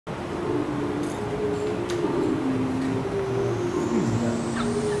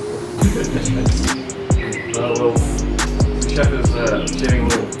Well, the chef is shaving a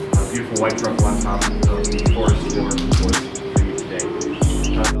little beautiful white truffle on top of the forest floor for you today. For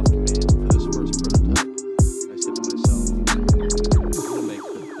this first prototype, I said to myself, I'm gonna make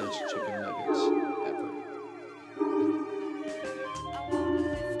the best chicken nuggets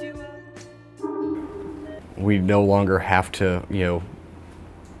ever. We no longer have to,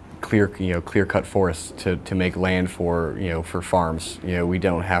 clear cut forests to make land for, for farms. We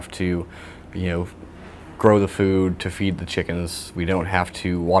don't have to, grow the food to feed the chickens. We don't have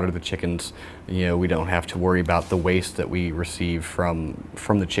to water the chickens. We don't have to worry about the waste that we receive from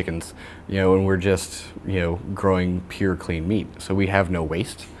the chickens. And we're just, growing pure clean meat. So we have no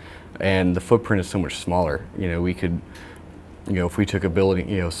waste, and the footprint is so much smaller. We could, if we took a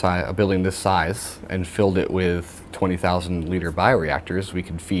building, a building this size and filled it with 20,000 liter bioreactors, we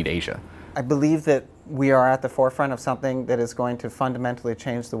could feed Asia. I believe that we are at the forefront of something that is going to fundamentally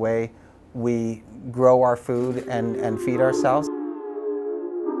change the way we grow our food and feed ourselves.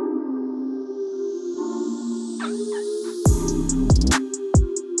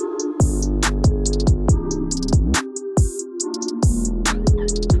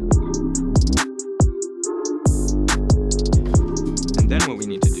 And then what we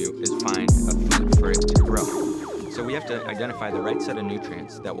need to do is find a food for it to grow. So we have to identify the right set of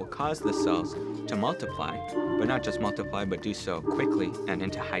nutrients that will cause the cells to multiply, but not just multiply, but do so quickly and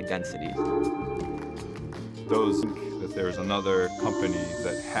into high densities. Those think that there's another company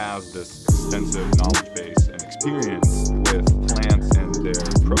that has this extensive knowledge base and experience with plants and their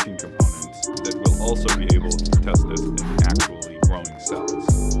protein components that will also be able to test this in actually growing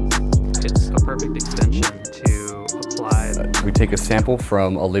cells. It's a perfect extension to apply. We take a sample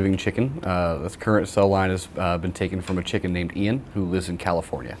from a living chicken. This current cell line has been taken from a chicken named Ian, who lives in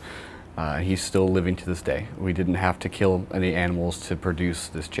California. He's still living to this day. We didn't have to kill any animals to produce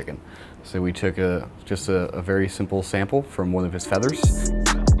this chicken. So we took just a very simple sample from one of his feathers.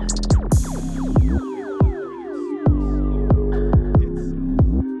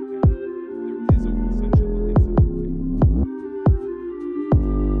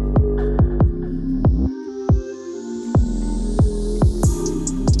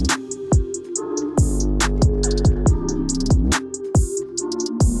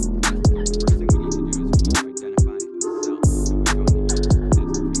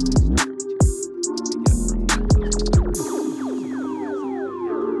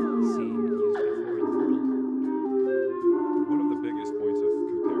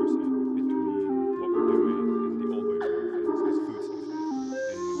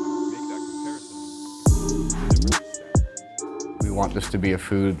 We want this to be a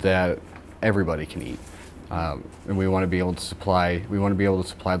food that everybody can eat, and we want to be able to supply. We want to be able to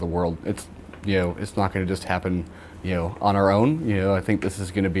supply the world. It's it's not going to just happen on our own. I think this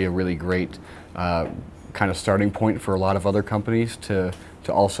is going to be a really great kind of starting point for a lot of other companies to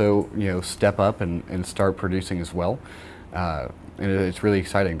also step up and start producing as well. And it's really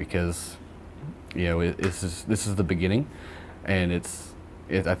exciting because this is the beginning, and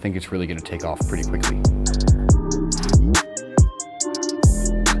I think it's really going to take off pretty quickly.